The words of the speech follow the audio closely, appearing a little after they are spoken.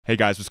Hey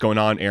guys, what's going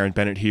on? Aaron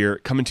Bennett here,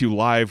 coming to you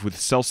live with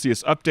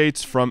Celsius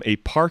updates from a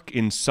park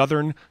in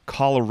southern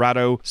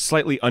Colorado,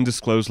 slightly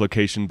undisclosed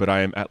location, but I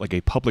am at like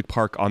a public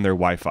park on their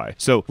Wi-Fi.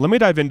 So let me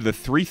dive into the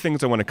three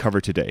things I want to cover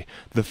today.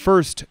 The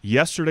first,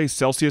 yesterday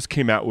Celsius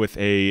came out with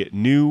a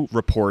new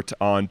report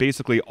on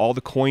basically all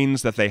the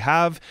coins that they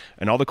have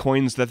and all the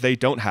coins that they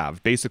don't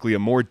have. Basically a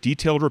more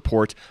detailed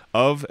report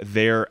of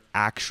their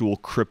actual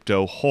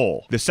crypto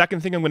whole. The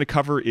second thing I'm going to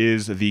cover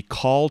is the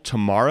call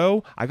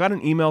tomorrow. I got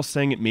an email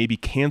saying it may be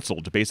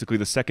canceled, basically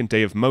the second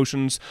day of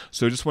motions,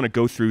 so I just want to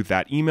go through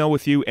that email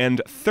with you. And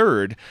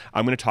third,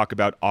 I'm going to talk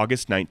about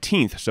August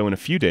 19th, so in a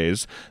few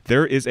days,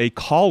 there is a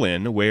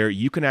call-in where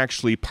you can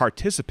actually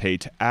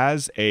participate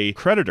as a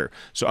creditor.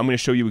 So I'm going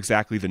to show you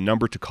exactly the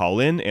number to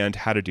call in and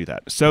how to do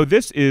that. So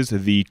this is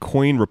the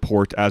coin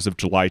report as of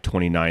July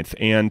 29th,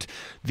 and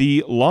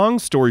the long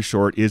story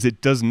short is it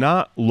does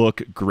not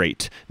look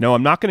great. Now,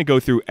 I'm not going to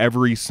go through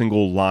every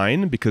single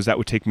line because that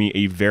would take me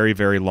a very,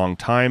 very long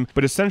time,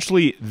 but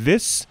essentially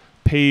this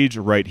page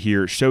right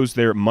here shows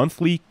their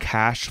monthly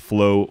cash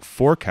flow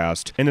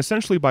forecast, and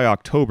essentially by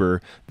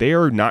October they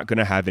are not going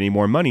to have any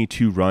more money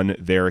to run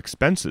their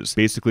expenses.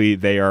 Basically,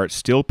 they are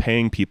still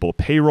paying people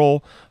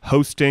payroll,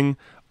 hosting,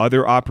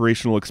 other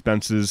operational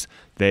expenses.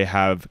 They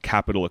have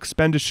capital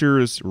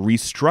expenditures,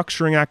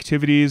 restructuring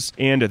activities,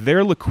 and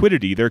their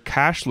liquidity, their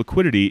cash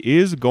liquidity,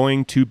 is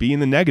going to be in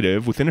the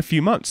negative within a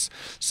few months.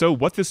 So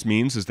what this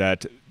means is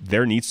that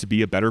there needs to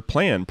be a better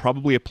plan,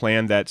 probably a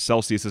plan that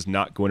Celsius is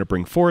not going to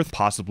bring forth.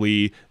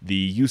 Possibly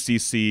the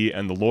UCC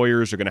and the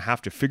lawyers are going to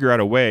have to figure out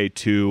a way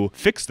to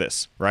fix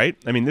this, right?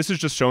 I mean, this is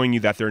just showing you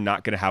that they're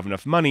not going to have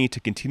enough money to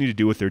continue to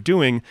do what they're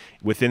doing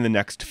within the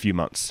next few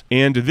months.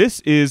 And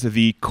this is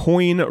the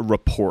coin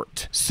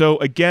report. So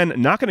again,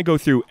 not going to go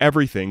through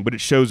everything, but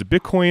it shows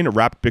Bitcoin,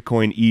 wrapped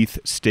Bitcoin, ETH,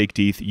 staked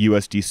ETH,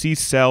 USDC,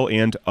 Cell,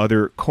 and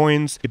other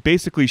coins. It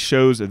basically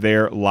shows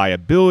their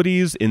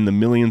liabilities in the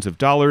millions of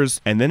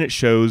dollars, and then it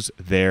shows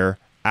their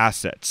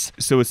assets.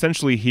 So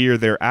essentially here,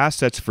 their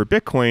assets for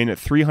Bitcoin,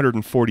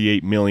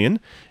 348 million,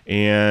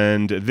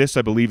 and this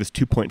I believe is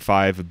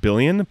 2.5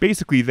 billion.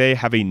 Basically, they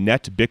have a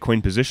net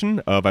Bitcoin position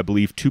of, I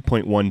believe,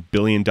 $2.1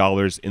 billion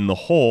in the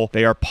hole.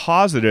 They are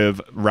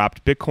positive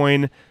wrapped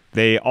Bitcoin.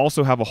 They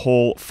also have a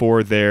hole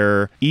for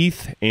their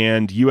ETH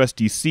and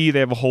USDC. They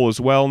have a hole as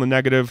well in the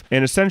negative.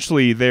 And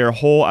essentially, their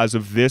hole as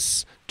of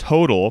this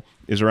total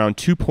is around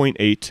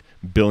 $2.8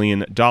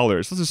 billion.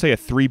 Let's just say a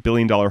 $3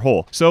 billion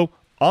hole. So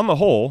on the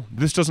whole,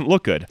 this doesn't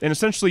look good. And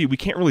essentially, we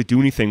can't really do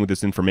anything with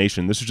this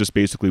information. This is just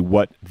basically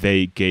what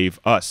they gave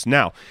us.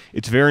 Now,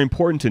 it's very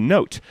important to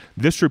note,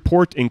 this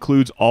report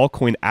includes all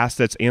coin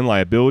assets and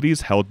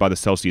liabilities held by the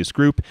Celsius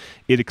Group.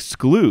 It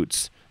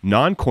excludes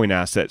non-coin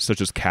assets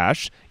such as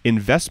cash,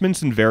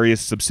 investments in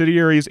various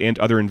subsidiaries, and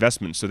other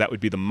investments. So that would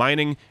be the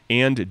mining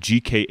and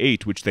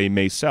GK8, which they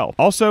may sell.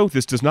 Also,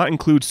 this does not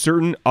include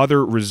certain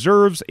other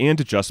reserves and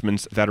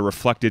adjustments that are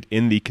reflected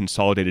in the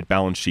consolidated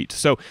balance sheet.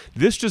 So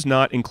this does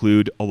not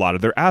include a lot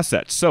of their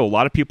assets. So a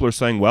lot of people are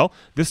saying, well,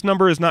 this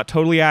number is not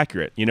totally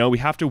accurate. You know, we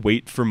have to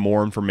wait for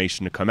more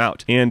information to come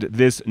out. And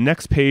this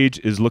next page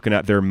is looking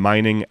at their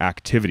mining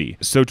activity.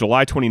 So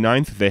July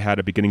 29th, they had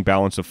a beginning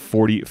balance of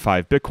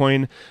 45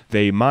 Bitcoin.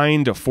 They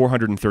mined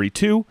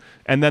 432,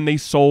 and then they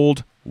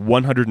sold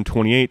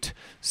 128,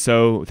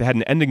 so they had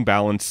an ending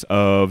balance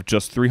of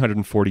just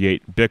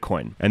 348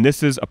 Bitcoin. And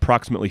this is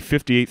approximately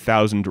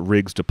 58,000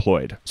 rigs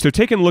deployed. So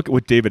taking a look at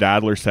what David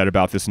Adler said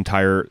about this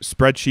entire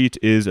spreadsheet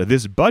is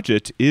this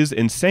budget is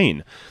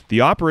insane.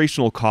 The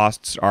operational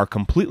costs are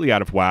completely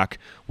out of whack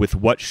with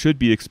what should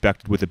be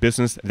expected with a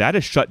business that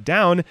is shut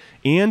down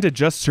and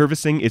just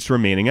servicing its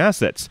remaining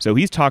assets. So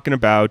he's talking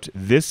about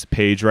this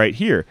page right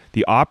here,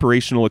 the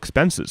operational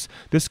expenses.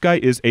 This guy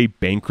is a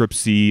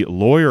bankruptcy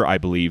lawyer, I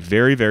believe.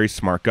 Very, very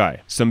smart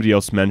guy. Somebody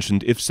else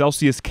mentioned if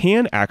Celsius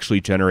can actually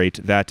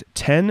generate that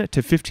 10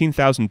 to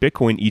 15,000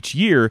 Bitcoin each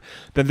year,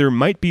 then there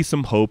might be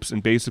some hopes in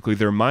basically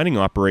their mining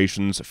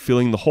operations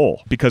filling the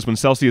hole. Because when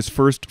Celsius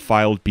first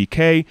filed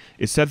BK,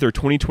 it said their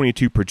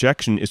 2022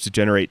 projection is to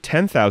generate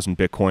 10,000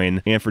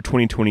 Bitcoin, and for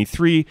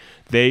 2023,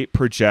 they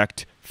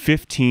project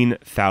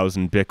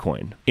 15,000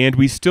 Bitcoin. And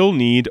we still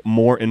need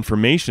more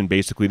information.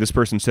 Basically, this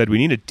person said we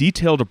need a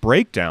detailed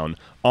breakdown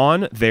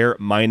on their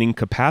mining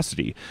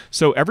capacity.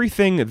 So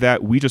everything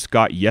that we just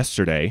got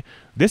yesterday,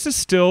 this is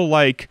still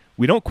like,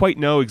 we don't quite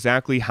know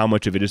exactly how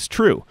much of it is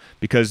true,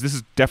 because this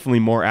is definitely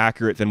more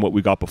accurate than what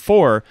we got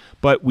before,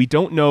 but we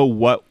don't know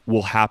what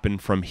will happen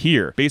from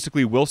here.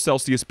 Basically, will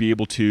Celsius be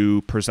able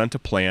to present a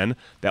plan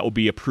that will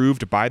be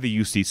approved by the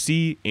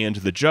UCC and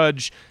the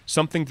judge,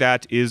 something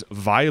that is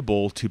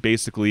viable to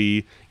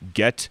basically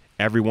get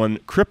everyone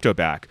crypto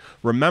back?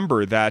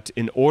 Remember that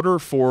in order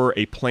for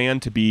a plan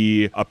to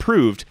be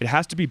approved, it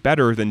has to be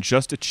better than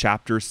just a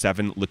Chapter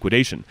 7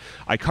 liquidation.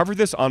 I covered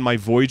this on my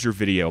Voyager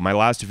video, my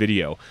last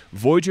video.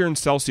 Voyager and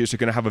Celsius are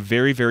going to have a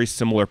very, very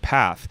similar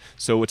path.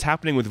 So what's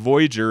happening with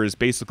Voyager is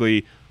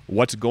basically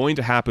what's going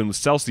to happen with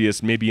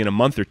Celsius maybe in a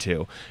month or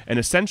two. And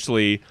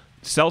essentially,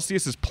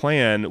 Celsius's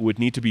plan would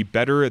need to be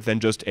better than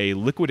just a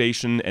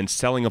liquidation and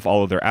selling of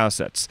all of their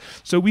assets.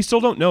 So we still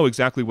don't know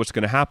exactly what's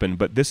going to happen,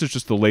 but this is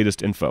just the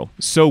latest info.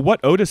 So what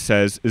Otis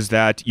says is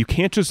that you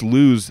can't just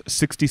lose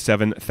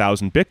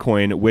 67,000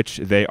 Bitcoin, which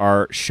they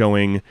are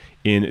showing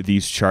in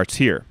these charts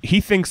here.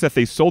 He thinks that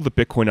they sold the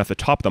Bitcoin at the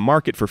top of the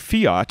market for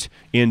fiat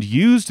and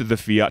used the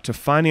fiat to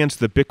finance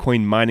the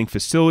Bitcoin mining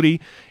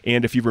facility.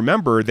 And if you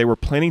remember, they were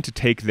planning to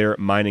take their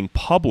mining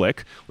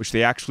public, which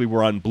they actually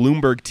were on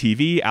Bloomberg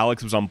TV.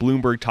 Alex was on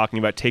Bloomberg talking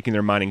about taking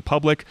their mining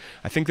public.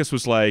 I think this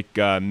was like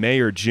May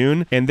or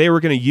June. And they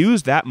were going to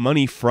use that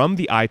money from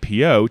the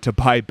IPO to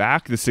buy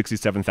back the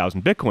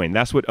 67,000 Bitcoin.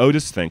 That's what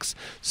Otis thinks.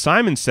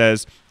 Simon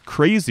says,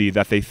 crazy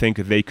that they think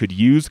they could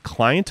use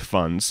client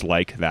funds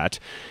like that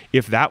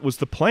if that was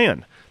the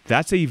plan.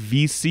 That's a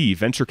VC,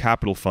 venture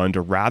capital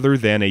fund, rather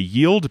than a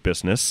yield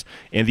business,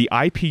 and the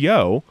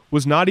IPO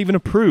was not even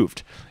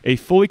approved. A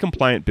fully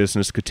compliant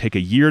business could take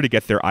a year to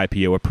get their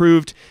IPO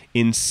approved.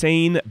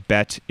 Insane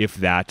bet if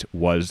that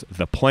was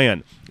the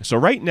plan. So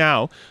right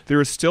now,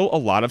 there is still a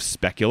lot of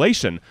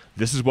speculation.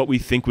 This is what we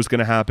think was going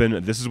to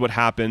happen. This is what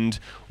happened.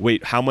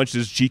 Wait, how much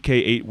is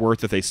GK8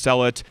 worth if they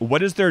sell it?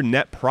 What is their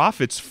net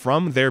profits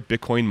from their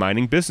Bitcoin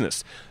mining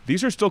business?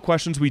 These are still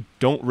questions we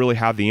don't really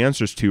have the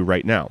answers to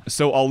right now.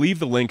 So I'll leave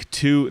the link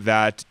to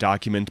that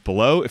document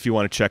below if you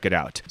want to check it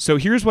out. So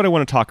here's what I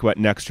want to talk about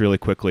next really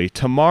quickly.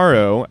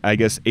 Tomorrow, I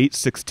guess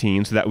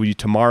 8/16, so that would be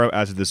tomorrow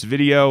as of this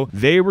video,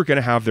 they were going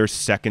to have their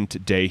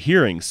second day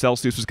hearing.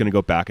 Celsius was going to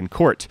go back in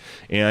court.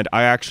 And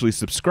I actually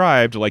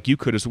subscribed, like you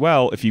could as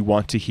well, if you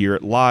want to hear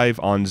it live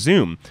on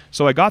Zoom.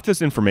 So I got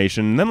this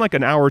information, and then like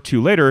an hour or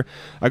two later,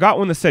 I got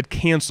one that said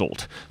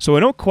canceled. So I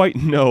don't quite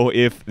know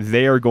if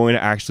they are going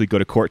to actually go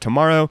to court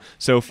tomorrow.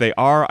 So if they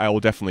are, I will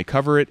definitely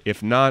cover it.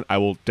 If not, I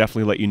will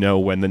definitely let you know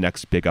when the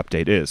next big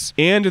update is.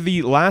 And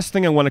the last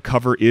thing I want to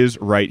cover is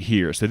right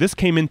here. So this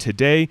came in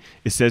today.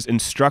 It says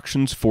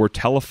instructions for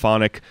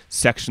telephonic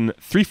section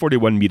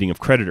 341 meeting of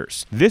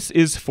creditors. This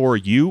is for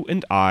you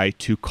and I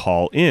to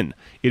call in.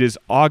 It is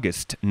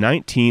August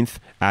 19th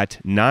at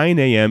 9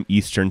 a.m.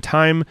 Eastern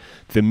Time.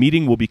 The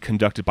meeting will be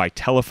conducted by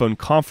telephone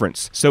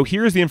conference. So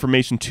here's the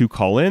information to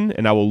call in,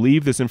 and I will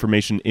leave this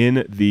information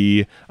in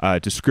the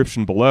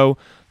description below.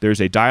 There's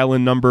a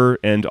dial-in number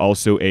and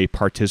also a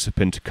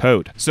participant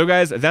code. So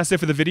guys, that's it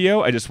for the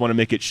video. I just want to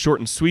make it short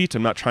and sweet.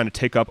 I'm not trying to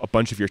take up a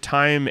bunch of your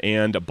time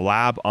and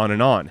blab on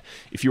and on.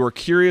 If you are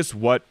curious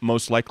what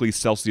most likely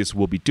Celsius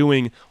will be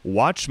doing,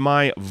 watch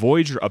my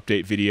Voyager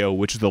update video,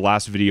 which is the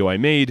last video I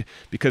made,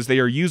 because they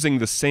are using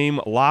the same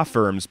law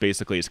firms,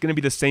 basically. It's going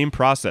to be the same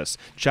process.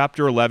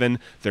 Chapter 11,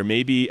 there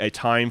may be a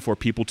time for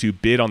people to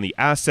bid on the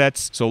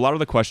assets. So a lot of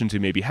the questions you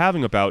may be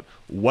having about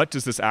what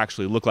does this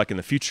actually look like in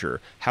the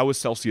future? How is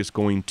Celsius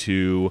going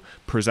to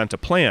present a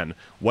plan?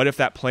 What if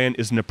that plan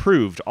isn't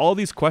approved? All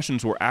these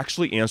questions were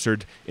actually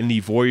answered in the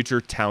Voyager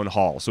Town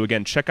Hall. So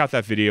again, check out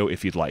that video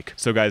if you'd like.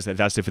 So guys,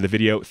 that's it for the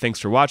video. Thanks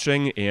for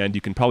watching, and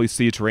you can probably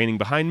see it's raining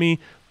behind me.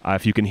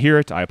 If you can hear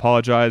it, I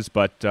apologize,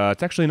 but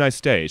it's actually a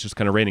nice day. It's just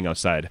kind of raining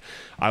outside.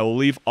 I will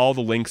leave all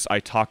the links I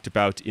talked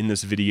about in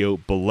this video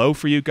below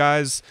for you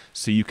guys,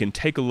 so you can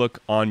take a look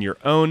on your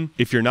own.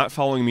 If you're not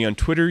following me on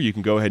Twitter, you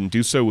can go ahead and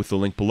do so with the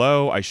link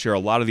below. I share a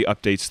lot of the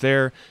updates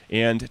there.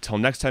 And until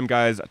next time,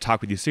 guys, I'll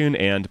talk with you soon,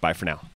 and bye for now.